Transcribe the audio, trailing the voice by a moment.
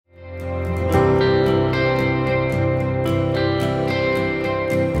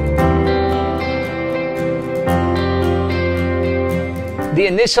The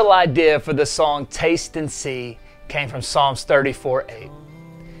initial idea for the song Taste and See came from Psalms 34:8.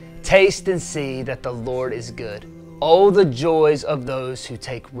 Taste and see that the Lord is good. Oh, the joys of those who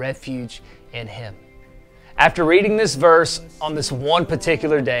take refuge in Him. After reading this verse on this one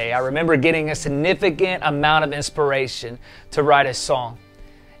particular day, I remember getting a significant amount of inspiration to write a song.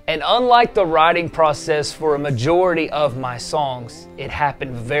 And unlike the writing process for a majority of my songs, it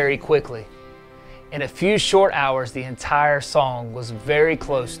happened very quickly. In a few short hours, the entire song was very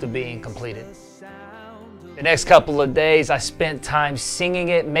close to being completed. The next couple of days, I spent time singing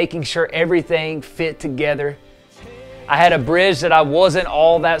it, making sure everything fit together. I had a bridge that I wasn't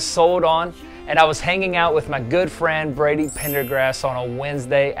all that sold on, and I was hanging out with my good friend Brady Pendergrass on a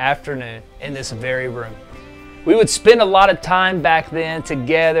Wednesday afternoon in this very room. We would spend a lot of time back then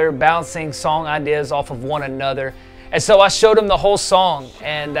together, bouncing song ideas off of one another. And so I showed him the whole song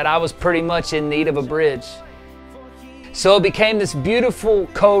and that I was pretty much in need of a bridge. So it became this beautiful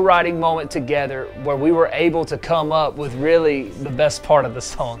co-writing moment together where we were able to come up with really the best part of the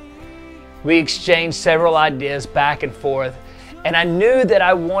song. We exchanged several ideas back and forth, and I knew that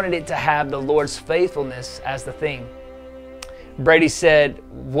I wanted it to have the Lord's faithfulness as the theme. Brady said,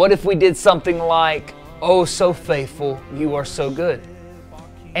 "What if we did something like, 'Oh, so faithful, you are so good'?"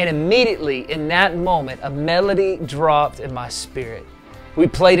 And immediately in that moment, a melody dropped in my spirit. We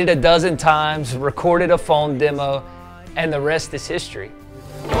played it a dozen times, recorded a phone demo, and the rest is history.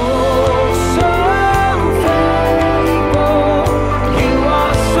 Oh, so faithful, you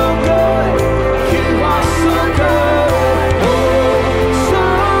are so good, you are so good. Oh, so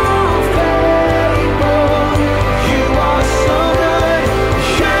faithful, you are so good,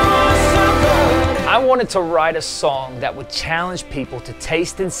 you are so good. I wanted to write a song that would challenge people to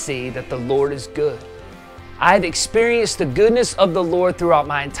taste and see that the Lord is good. I have experienced the goodness of the Lord throughout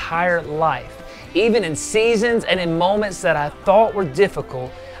my entire life. Even in seasons and in moments that I thought were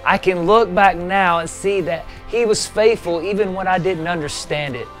difficult, I can look back now and see that He was faithful even when I didn't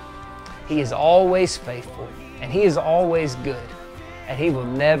understand it. He is always faithful, and He is always good, and He will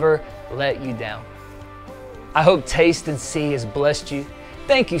never let you down. I hope Taste and See has blessed you.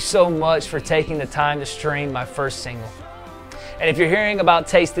 Thank you so much for taking the time to stream my first single. And if you're hearing about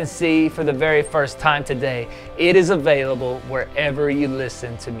Taste and See for the very first time today, it is available wherever you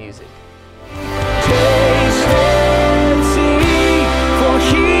listen to music.